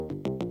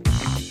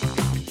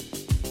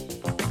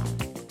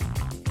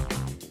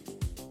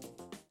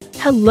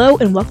Hello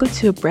and welcome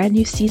to a brand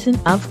new season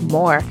of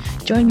More.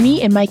 Join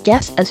me and my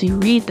guests as we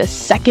read the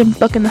second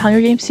book in the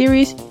Hunger Games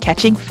series,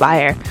 Catching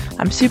Fire.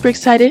 I'm super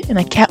excited and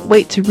I can't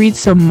wait to read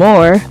some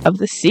more of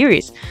the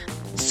series.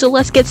 So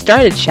let's get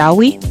started, shall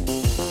we?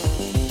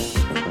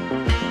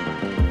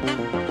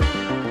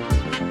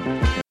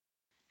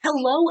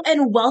 Hello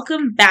and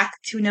welcome back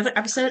to another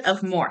episode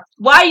of More.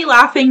 Why are you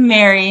laughing,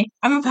 Mary?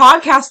 I'm a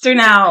podcaster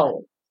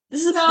now.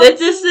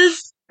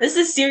 This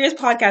is serious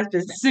podcast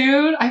business.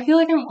 Soon, I feel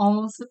like I'm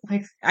almost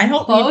like I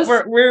hope close.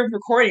 We're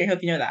recording. I hope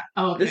you know that.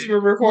 Oh, okay. We're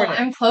recording.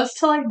 Well, I'm close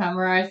to like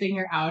memorizing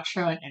your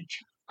outro and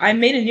intro. I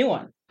made a new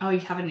one. Oh, you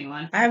have a new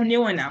one? I have a new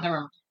one now.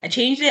 Never mind. I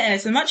changed it and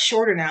it's much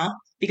shorter now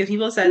because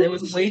people said it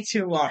was way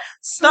too long.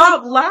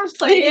 Stop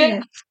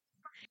laughing!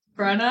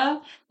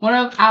 Brenna, one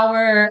of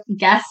our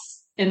guests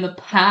in the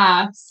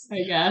past,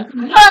 I guess.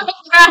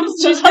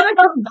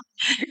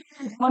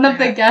 One of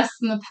the guests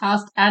in the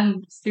past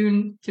and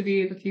soon to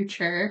be the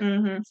future.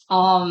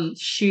 Mm-hmm.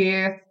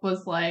 She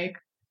was like,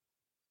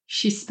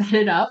 she sped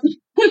it up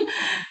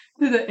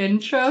to the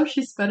intro.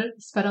 She sped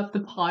up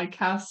the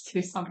podcast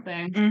to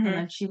something, and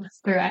then she was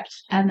through it,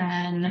 and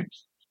then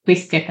we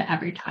skip it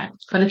every time.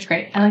 But it's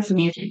great. I like the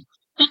music.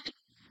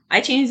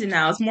 I changed it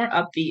now. It's more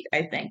upbeat,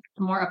 I think.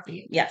 More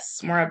upbeat.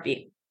 Yes, more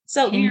upbeat.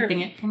 So can you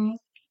sing it for me?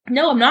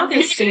 No, I'm not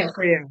going to sing it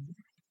for you.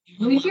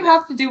 You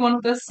have to do one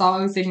of the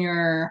songs when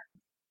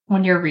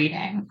you're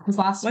reading. Because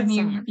last time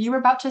you were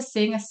about to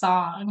sing a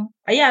song.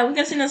 Yeah, we're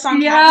going to sing a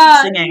song.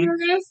 Yeah, singing.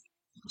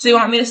 So you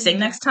want me to sing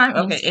next time?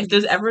 Okay, if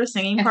there's ever a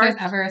singing part,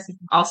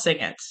 I'll sing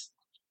it.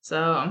 So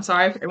I'm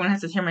sorry if everyone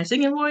has to hear my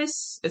singing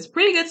voice. It's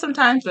pretty good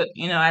sometimes, but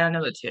I don't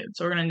know the tune,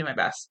 so we're going to do my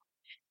best.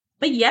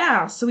 But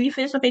yeah, so we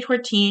finished on page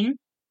 14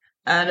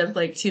 out of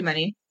like too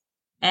many.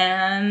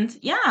 And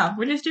yeah,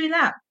 we're just doing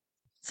that.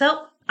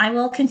 So I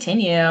will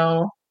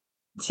continue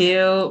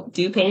to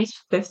do page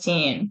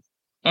 15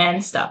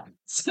 and stuff.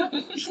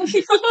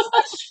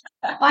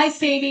 Bye,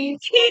 Sadie.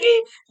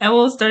 And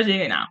we'll start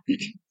doing it now.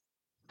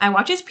 I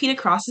watch as Peeta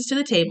crosses to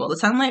the table, the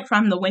sunlight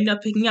from the window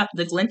picking up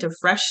the glint of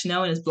fresh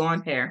snow in his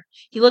blonde hair.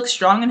 He looks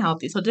strong and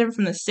healthy, so different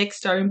from the sick,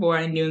 starving boy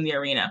I knew in the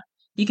arena.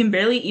 You can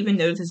barely even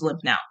notice his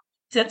limp now.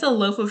 He sets a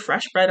loaf of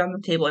fresh bread on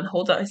the table and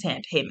holds out his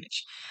hand. Hey,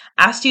 Mitch.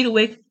 Asked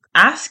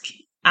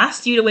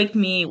you to wake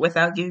me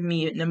without giving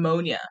me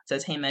pneumonia,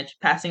 says Haymitch,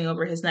 passing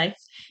over his knife.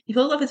 He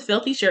pulls off his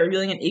filthy shirt,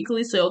 revealing an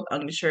equally soiled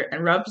undershirt,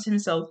 and rubs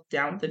himself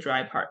down with the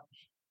dry part.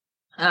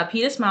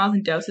 Peeta smiles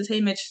and douses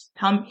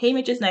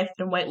Haymitch's knife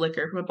in white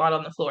liquor from a bottle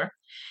on the floor.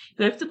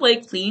 He wipes the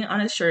blade clean on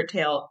his shirt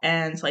tail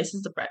and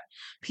slices the bread.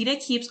 Peeta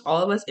keeps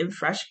all of us in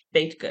fresh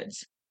baked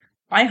goods.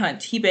 I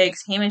hunt, he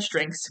bakes, Haymitch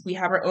drinks. We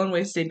have our own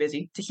ways to stay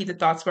busy, to keep the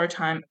thoughts of our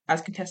time as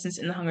contestants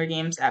in the Hunger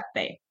Games at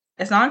bay.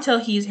 It's not until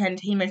he's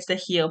handed Haymitch the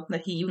heel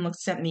that he even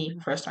looks at me for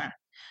the first time.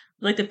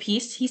 Like the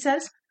piece, he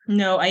says?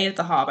 No, I ate at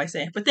the Hob, I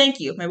say. But thank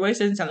you. My voice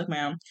doesn't sound like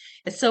my own.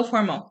 It's so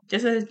formal,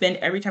 just as it's been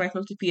every time I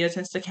spoke to Peeta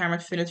since the camera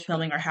finished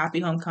filming our happy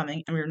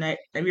homecoming and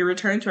we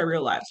returned to our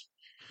real lives.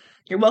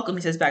 You're welcome,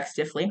 he says back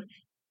stiffly.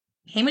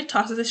 Haymitch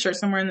tosses his shirt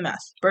somewhere in the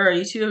mess. Burr,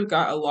 you two have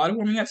got a lot of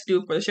warming up to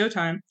do before the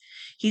showtime.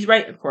 He's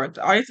right, of course.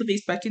 The audience will be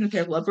expecting the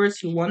pair of lovebirds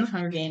who won the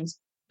Hunger Games,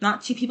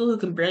 not two people who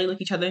can barely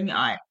look each other in the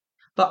eye.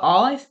 But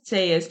all I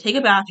say is, take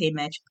a bath,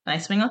 Haymitch, and I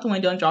swing out the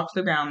window and drop to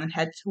the ground and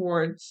head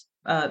towards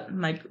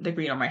the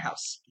green on my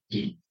house.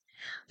 The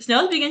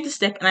snow is beginning to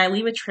stick, and I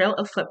leave a trail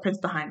of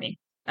footprints behind me.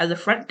 At the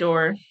front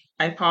door,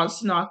 I pause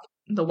to knock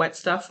the wet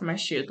stuff from my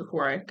shoes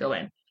before I go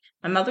in.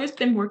 My mother has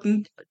been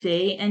working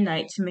day and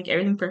night to make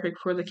everything perfect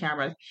for the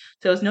cameras,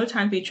 so there's no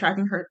time to be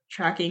tracking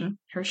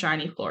her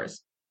shiny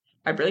floors.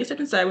 I barely step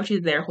inside when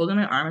she's there, holding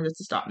my arm as if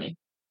to stop me.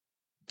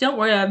 Don't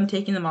worry, I've been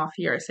taking them off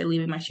here, I say,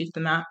 leaving my shoes at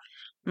the mat.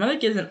 My mother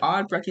gives an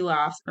odd, breathy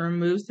laugh and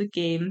removes the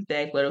game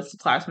bag loaded with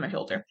supplies from my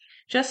shoulder.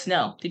 Just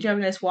snow. Did you have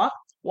a nice walk?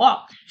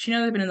 Walk. She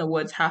knows I've been in the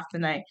woods half the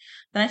night.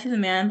 Then I see the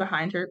man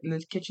behind her in the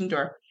kitchen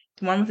door,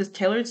 the one with his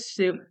tailored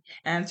suit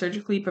and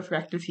surgically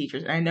perfected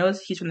features, and I know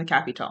he's from the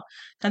Capitol.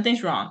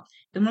 Something's wrong.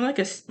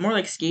 It's more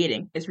like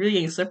skating. It's really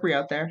getting slippery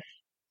out there.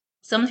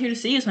 Someone's here to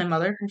see you, my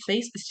mother. Her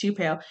face is too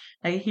pale.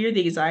 I can hear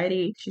the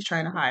anxiety she's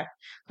trying to hide.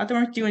 Thought they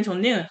weren't due until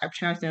noon. I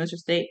pretend to notice her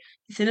state.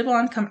 Did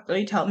Cinnabon come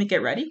early to help me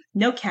get ready?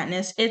 No,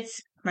 Katniss. It's...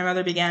 My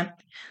mother began.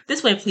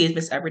 This way, please,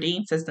 Miss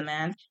Everdeen, says the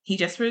man. He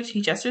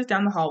gestures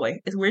down the hallway.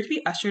 It's weird to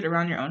be ushered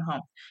around your own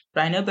home,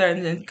 but I know better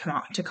than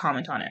to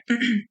comment on it.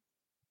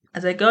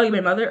 As I go, I give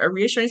my mother a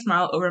reassuring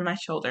smile over my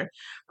shoulder.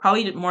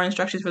 Probably more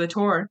instructions for the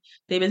tour.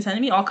 They've been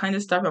sending me all kinds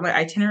of stuff about my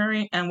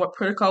itinerary and what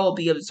protocol will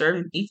be observed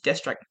in each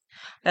district.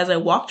 As I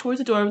walk towards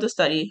the door of the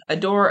study, a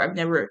door I've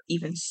never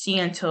even seen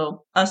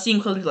until seeing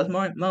close until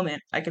this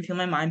moment, I can feel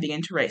my mind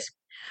begin to race.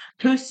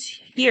 Who's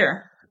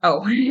here?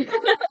 Oh.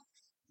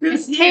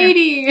 It's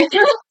Katie!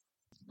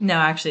 No,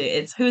 actually,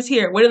 it's who's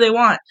here? What do they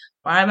want?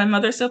 Why is my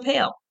mother so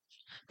pale?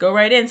 Go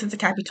right in, says the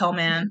Capitol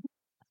man.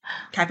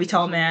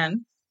 Capitol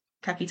man.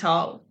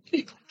 Capitol.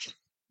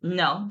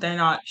 No, they're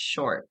not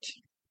short.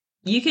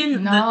 You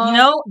can,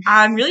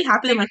 I'm really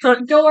happy that my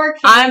phone.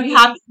 I'm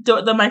happy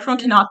the microphone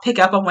cannot pick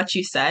up on what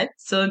you said,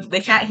 so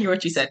they can't hear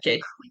what you said,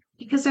 Kate.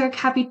 Because they're a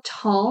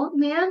capital,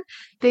 man,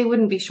 they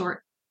wouldn't be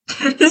short.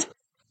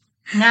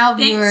 Now,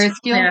 viewers,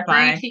 feel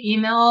free to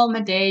email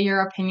Madej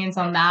your opinions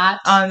on that.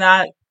 On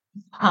that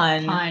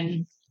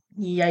pun.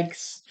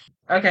 Yikes.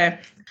 Okay.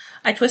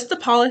 I twist the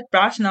polished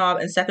brass knob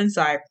and step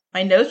inside.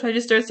 My nose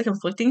registers the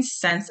conflicting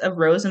scents of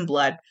rose and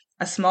blood.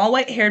 A small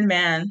white-haired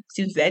man,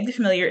 seems vaguely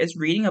familiar, is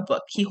reading a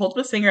book. He holds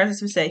up a finger as if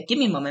to say, "Give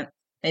me a moment."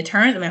 And it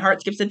turns and my heart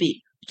skips a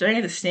beat, staring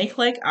at the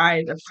snake-like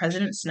eyes of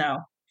President Snow.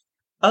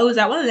 Oh, is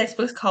that one of the next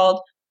books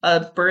called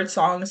Bird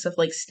Songs of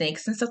like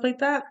snakes and stuff like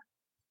that?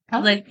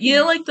 Like, you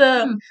know, like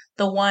the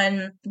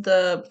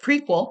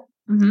prequel,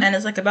 and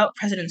it's like about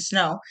President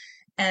Snow,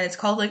 and it's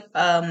called like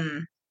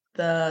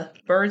the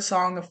Bird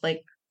Song of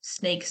like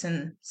snakes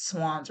and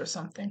swans or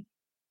something.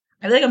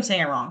 I feel like I'm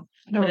saying it wrong,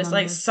 but it's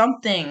like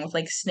something with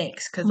like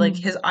snakes, because like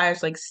his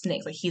eyes like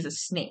snakes, like he's a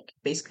snake,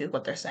 basically is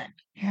what they're saying.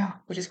 Yeah,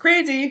 which is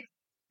crazy.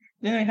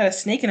 Then we had a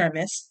snake in our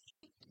midst.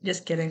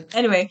 Just kidding.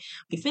 Anyway,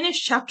 we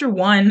finished chapter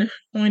 1.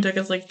 Only took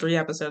us like 3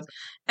 episodes.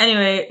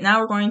 Anyway, now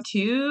we're going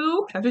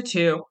to chapter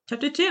 2.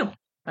 Chapter 2.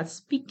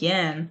 Let's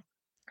begin.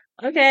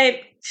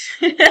 Okay.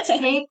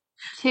 Take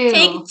 2.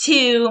 Take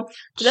 2.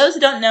 For those who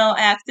don't know,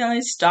 I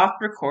accidentally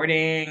stopped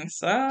recording,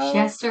 so she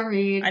has to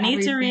read. I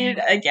need to read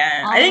it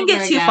again. All I didn't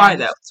get too far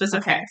though, so it's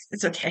okay.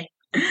 It's okay.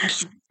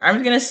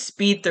 I'm gonna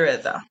speed through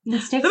it though.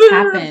 Mistakes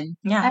happen.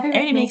 Yeah,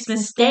 everybody makes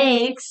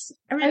mistakes.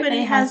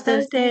 Everybody has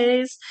those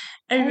days.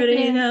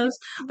 Everybody knows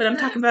what I'm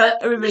talking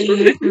about. Everybody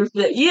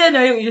yeah,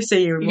 know what you're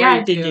saying. Yeah,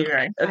 you're thinking,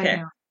 right?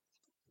 Okay.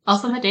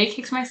 Also, Madej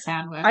kicks my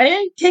sandwich. I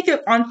didn't kick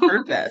it on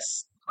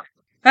purpose.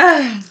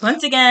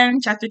 Once again,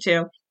 chapter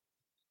 2.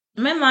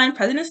 In my mind,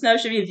 President Snow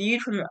should be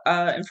viewed from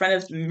in front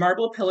of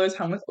marble pillars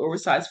hung with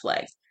oversized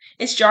flags.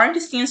 It's jarring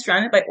to see him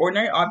surrounded by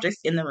ordinary objects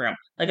in the room,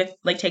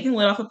 like taking the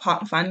lid off a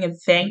pot and finding a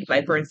fanged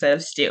viper instead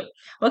of stew.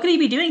 What could he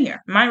be doing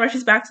here? Mine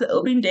rushes back to the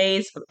opening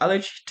days of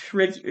other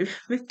tours.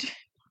 I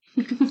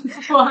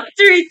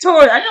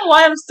don't know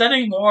why I'm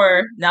studying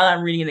more now that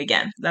I'm reading it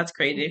again. That's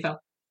crazy.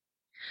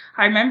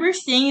 I remember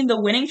seeing the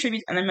winning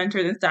tributes and their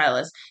mentors and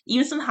stylists.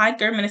 Even some high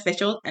government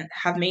officials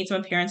have made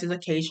some appearances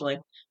occasionally,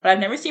 but I've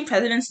never seen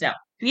President Snow.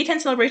 We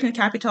attend celebration in the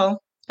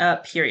capital,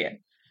 period.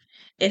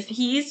 If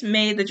he's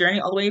made the journey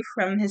all the way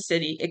from his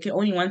city, it can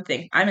only mean one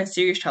thing. I'm in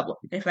serious trouble.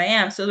 If I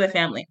am, so is my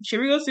family.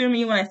 Shiver goes through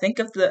me when I think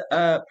of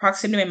the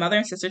proximity of my mother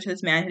and sister to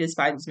this man who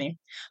despises me.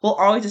 Will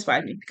always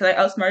despise me, because I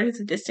outsmarted his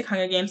sadistic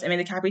Hunger Games and made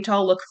the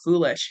capital look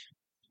foolish,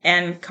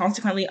 and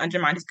consequently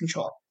undermined his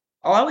control.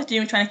 All I was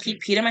doing was trying to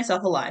keep Pete and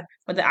myself alive,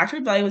 but the actual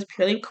rebellion was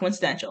purely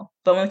coincidental.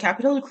 But when the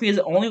capital decrees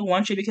that only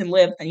one tribute can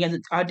live, and you have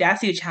the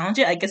audacity to challenge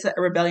it, I guess that's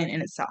a rebellion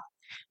in itself.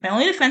 My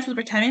only defense was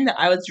pretending that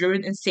I was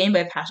driven insane by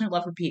a passionate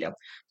love for Peter.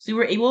 So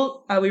we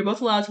were both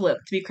allowed to live,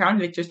 to be crowned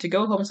victors, to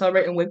go home,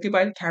 celebrate, and wave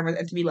goodbye to cameras,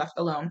 and to be left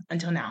alone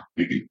until now.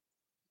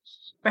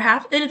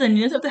 Perhaps it is the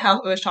newness of the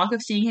house, or the shock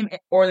of seeing him,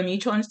 or the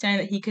mutual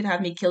understanding that he could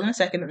have me killed in a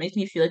second that makes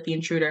me feel like the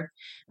intruder,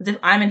 as if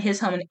I'm in his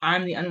home and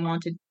I'm the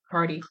unwanted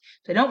party.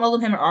 So I don't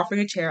welcome him or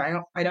offering a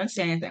chair. I don't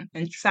say anything.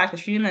 In fact, I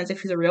treat him as if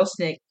he's a real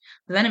snake,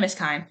 the venomous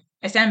kind.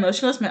 I stand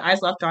motionless, my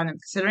eyes locked on him,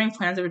 considering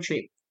plans of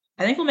retreat.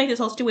 I think we'll make this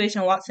whole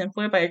situation a lot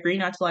simpler by agreeing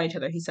not to lie to each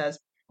other, he says.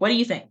 What do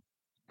you think?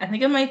 I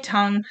think of my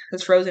tongue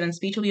is frozen and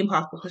speech will be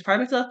impossible. I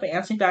pride myself by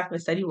answering back with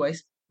a steady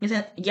voice.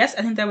 Yes,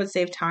 I think that would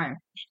save time.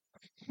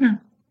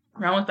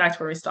 Round with back to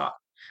where we stopped.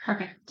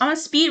 Perfect. I'm a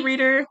speed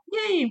reader.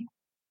 Yay!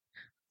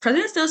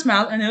 President still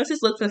smiled and noticed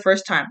his lips for the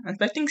first time. I'm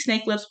expecting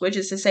snake lips, which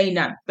is to say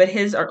none, but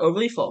his are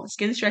overly full. His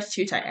skin stretched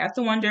too tight. I have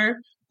to wonder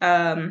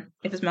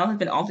if his mouth has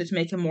been altered to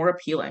make him more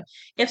appealing.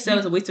 If so,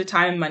 it's a waste of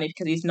time and money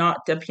because he's not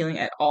appealing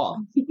at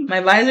all.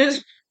 My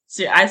visors.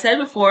 See, I said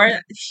before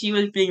she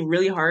was being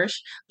really harsh,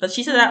 but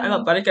she said that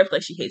about Buttercup,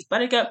 like she hates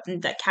Buttercup,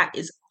 and that cat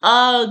is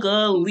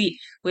ugly,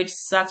 which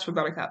sucks for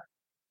Buttercup.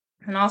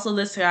 And also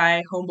this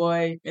guy,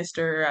 homeboy,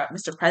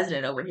 Mr.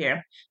 President over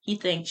here, she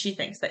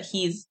thinks that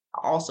he's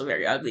also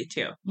very ugly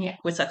too. Yeah.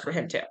 Which sucks for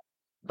him too.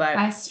 But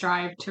I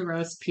strive to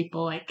roast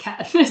people like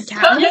Katniss.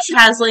 Katniss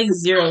has like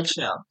zero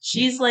chill.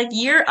 She's like,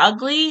 you're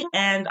ugly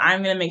and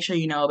I'm gonna make sure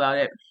you know about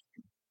it.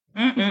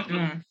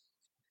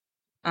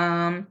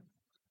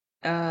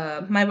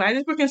 My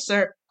advisors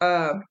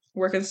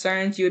were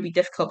concerned you would be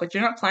difficult, but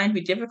you're not planning to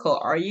be difficult,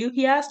 are you?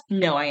 He asked.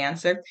 No, I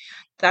answered.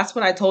 That's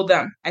what I told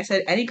them. I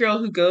said any girl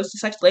who goes to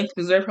such length to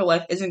preserve her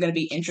life isn't going to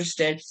be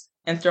interested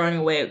in throwing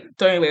away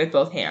with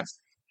both hands.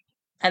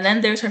 And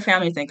then there's her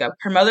family to think of.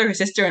 Her mother, her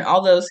sister, and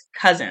all those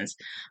cousins.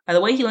 By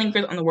the way he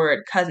lingers on the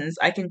word cousins,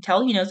 I can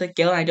tell he knows that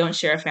Gale and I don't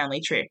share a family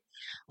tree.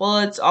 Well,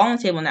 it's all on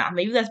the table now.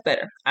 Maybe that's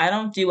better. I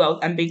don't do well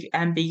with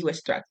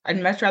ambiguous threats.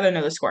 I'd much rather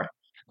know the score.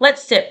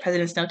 Let's sit.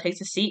 President Snow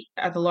takes a seat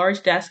at the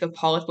large desk of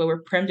polished wood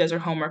where Prim does her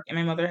homework and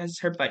my mother has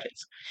her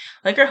budgets.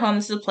 Like her home,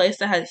 this is a place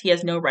that he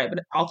has no right, but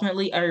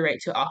ultimately every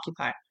right to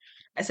occupy.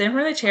 I sit in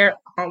front of the chair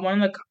on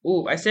one of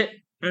the. I sit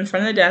in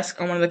front of the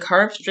desk on one of the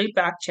carved straight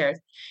back chairs,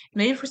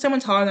 made for someone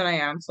taller than I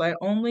am, so I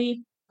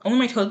only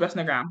my toes rest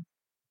on the ground.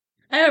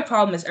 I have a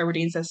problem, Miss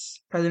Everdeen,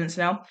 says President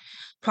Snow.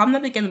 Problem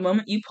that began the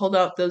moment you pulled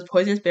out those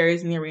poisonous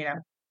berries in the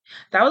arena.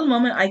 That was the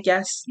moment, I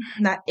guess,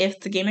 that if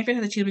the game makers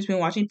had to choose between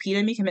watching Peeta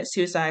and me commit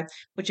suicide,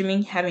 which would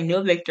mean having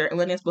no victor and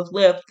letting us both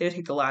live, they would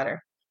take the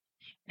latter.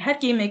 Head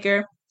game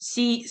maker,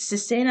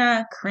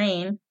 Cicena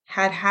Crane,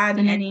 had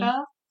any...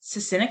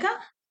 Seneca?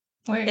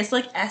 Wait. It's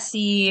like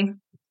S-E...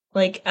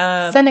 Like,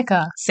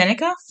 Seneca.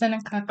 Seneca?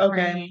 Seneca.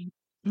 Okay.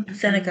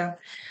 Seneca.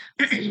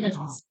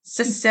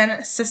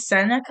 Seneca?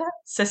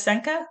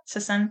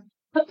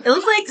 It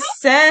looks like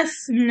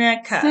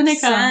Seneca.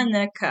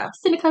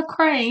 Seneca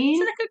Crane.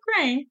 Seneca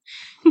Crane.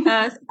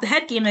 The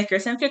head game maker,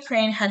 Seneca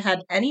Crane,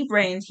 had any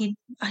brains,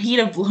 he'd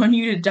have blown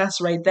you to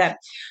dust right then.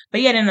 But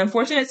he had an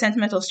unfortunate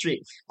sentimental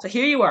streak. So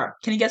here you are.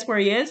 Can you guess where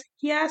he is?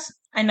 He asked.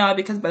 I nod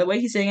because by the way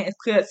he's saying it, it's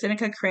clear that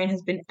Seneca Crane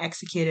has been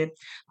executed.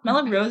 The smell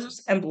of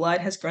roses and blood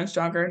has grown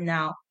stronger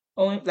now.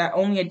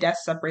 Only a death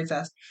separates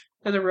us.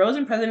 There's a rose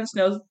in President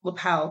Snow's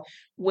lapel,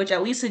 which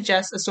at least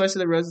suggests a source of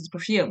the rose's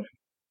perfume.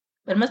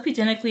 But it must be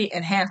genetically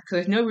enhanced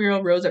because there's no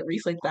real rose that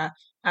reeks like that.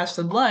 As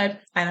for the blood,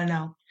 I don't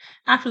know.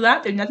 After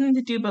that, there's nothing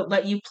to do but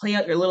let you play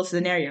out your little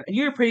scenario. And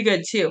you were pretty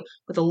good too,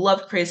 with the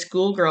love-crazed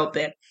schoolgirl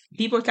bit.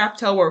 People at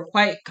Capital were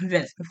quite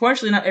convinced.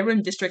 Unfortunately, not everyone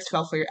in districts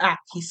fell for your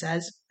act, he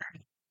says.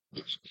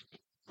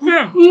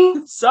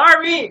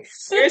 Sorry.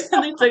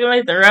 Seriously took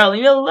my throat.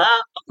 Leave me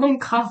alone.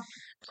 Cough.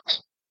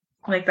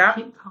 Like that?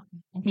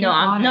 No,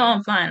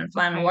 I'm fine.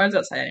 My water's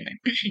outside anyway.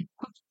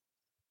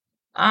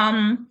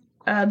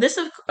 This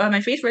of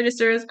my face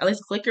registers at least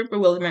a flicker of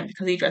bewilderment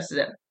because he addresses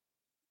it.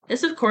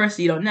 This, of course,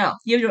 you don't know.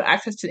 You have no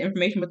access to the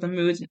information about the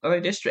moods in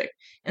other districts.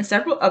 In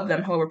several of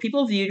them, however,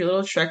 people viewed your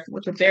little trick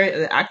with the barrier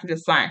as an act of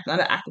defiance, not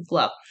an act of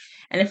love.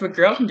 And if a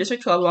girl from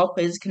District 12 of all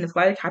places can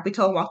defy the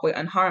Capitol walkway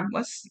unharmed,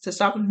 what's to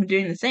stop them from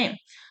doing the same?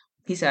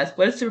 He says,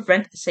 what is to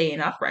prevent, say, an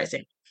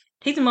uprising?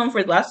 Takes a moment for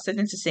his last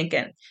sentence to sink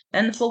in.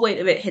 Then the full weight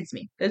of it hits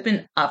me. There's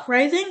been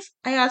uprisings?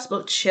 I asked,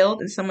 both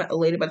chilled and somewhat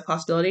elated by the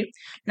possibility.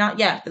 Not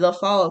yet, but they'll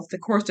follow if the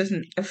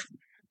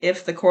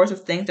course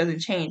of things doesn't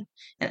change.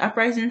 And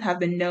uprisings have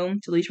been known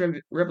to lead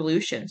to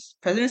revolutions.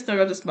 President Snow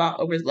rubs a spot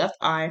over his left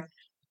eye,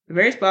 the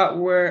very spot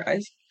where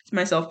I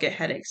myself get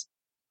headaches.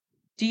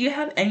 Do you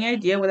have any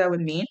idea what that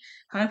would mean?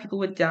 How many people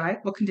would die?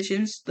 What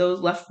conditions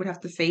those left would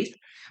have to face?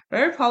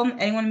 Whatever problem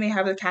anyone may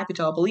have with the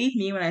Capitol, believe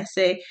me when I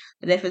say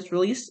that if it's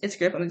released its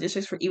grip on the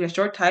districts for even a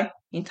short time,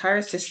 the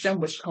entire system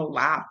would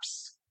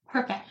collapse.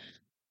 Perfect.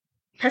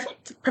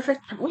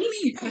 What do you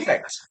mean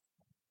perfect?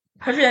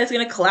 Perfect that it's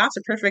going to collapse,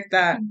 or perfect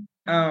that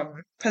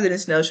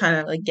President Snow's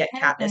trying to get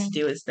Katniss to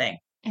do his thing?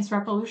 Is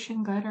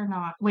revolution good or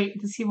not?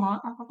 Wait, does he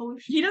want a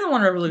revolution? He doesn't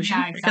want a revolution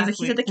because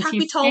he said the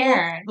Capitol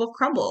will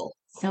crumble.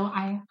 So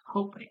I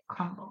hope it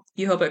crumbles.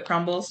 You hope it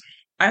crumbles?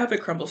 I hope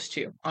it crumbles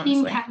too,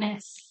 honestly.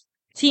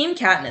 Team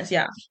Katniss,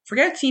 yeah.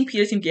 Forget Team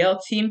Peeta, Team Gale,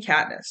 Team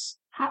Katniss.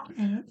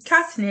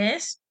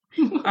 Katniss.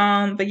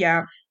 But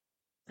yeah,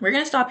 we're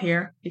gonna stop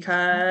here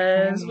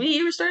because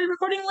we started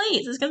recording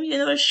late. So it's gonna be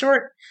another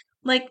short.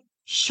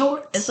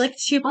 It's like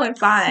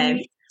 2.5.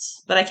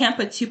 But I can't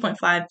put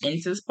 2.5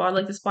 into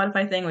the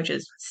Spotify thing, which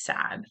is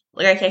sad.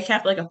 I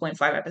kept a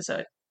 0.5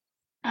 episode.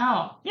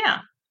 Oh.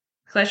 Yeah.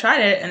 Because I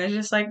tried it, and it's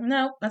just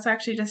no, that's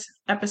actually just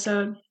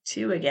episode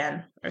 2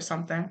 again, or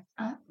something.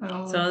 Oh.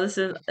 So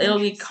it'll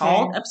be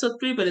called episode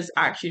 3, but it's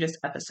actually just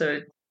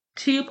episode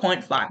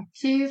 2.5.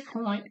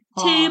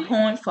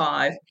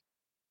 2.5.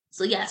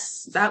 So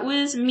yes, that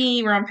was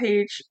me. We're on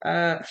page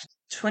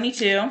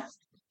 22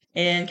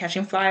 in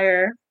Catching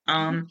Fire.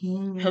 Hope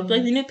you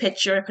like the new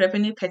picture. I put up a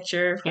new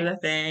picture for the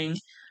thing.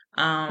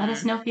 Let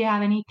us know if you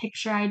have any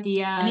picture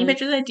ideas. Any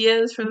pictures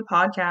ideas for the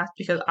podcast,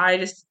 because I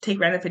just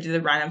take random pictures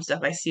of random stuff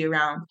I see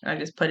around and I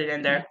just put it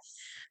in there. Yes.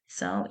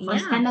 So yeah. Or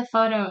send a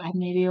photo and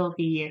maybe it will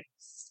be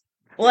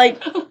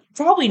used.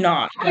 Probably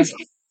not.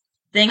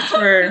 Thanks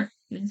for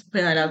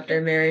putting that out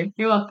there, Mary.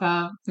 You're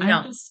welcome.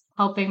 I'm just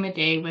helping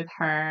Midday with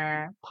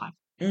her podcast.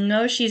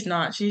 No, she's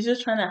not. She's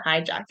just trying to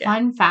hijack it.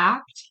 Fun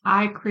fact,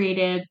 I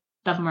created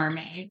the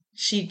mermaid.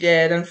 She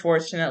did,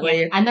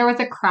 unfortunately. Yeah. And there was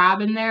a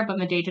crab in there, but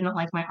Midday didn't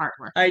like my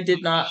artwork. I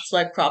did not, so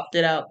I cropped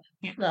it out.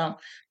 Yeah. So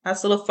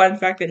that's a little fun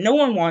fact that no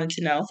one wanted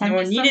to know. No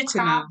one needed to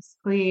know.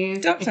 Please.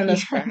 Don't send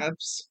us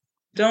crabs.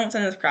 Don't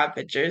send us crab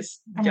pictures.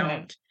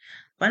 Don't.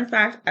 Fun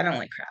fact, I don't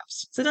like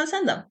crabs. So don't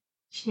send them.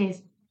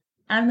 Jeez.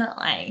 I'm not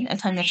lying. I'm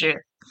telling the truth.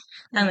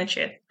 I'm the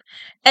truth.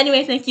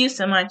 Anyway, thank you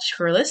so much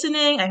for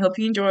listening. I hope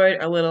you enjoyed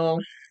our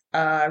little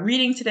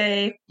reading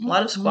today. A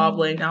lot of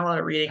squabbling, not a lot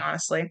of reading,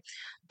 honestly.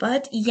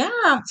 But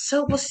yeah,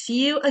 so we'll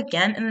see you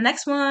again in the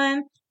next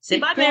one. Say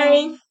bye,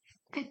 Mary.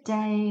 Good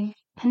day.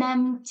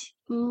 Panem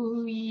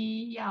to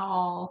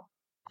y'all.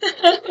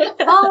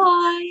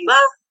 Bye.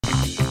 Bye.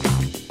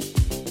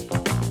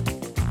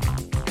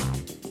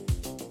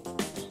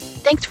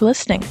 Thanks for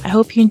listening. I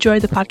hope you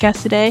enjoyed the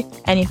podcast today.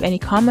 And if you have any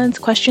comments,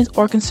 questions,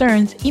 or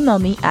concerns, email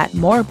me at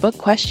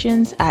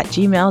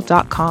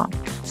morebookquestions@gmail.com.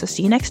 So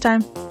see you next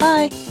time.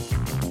 Bye.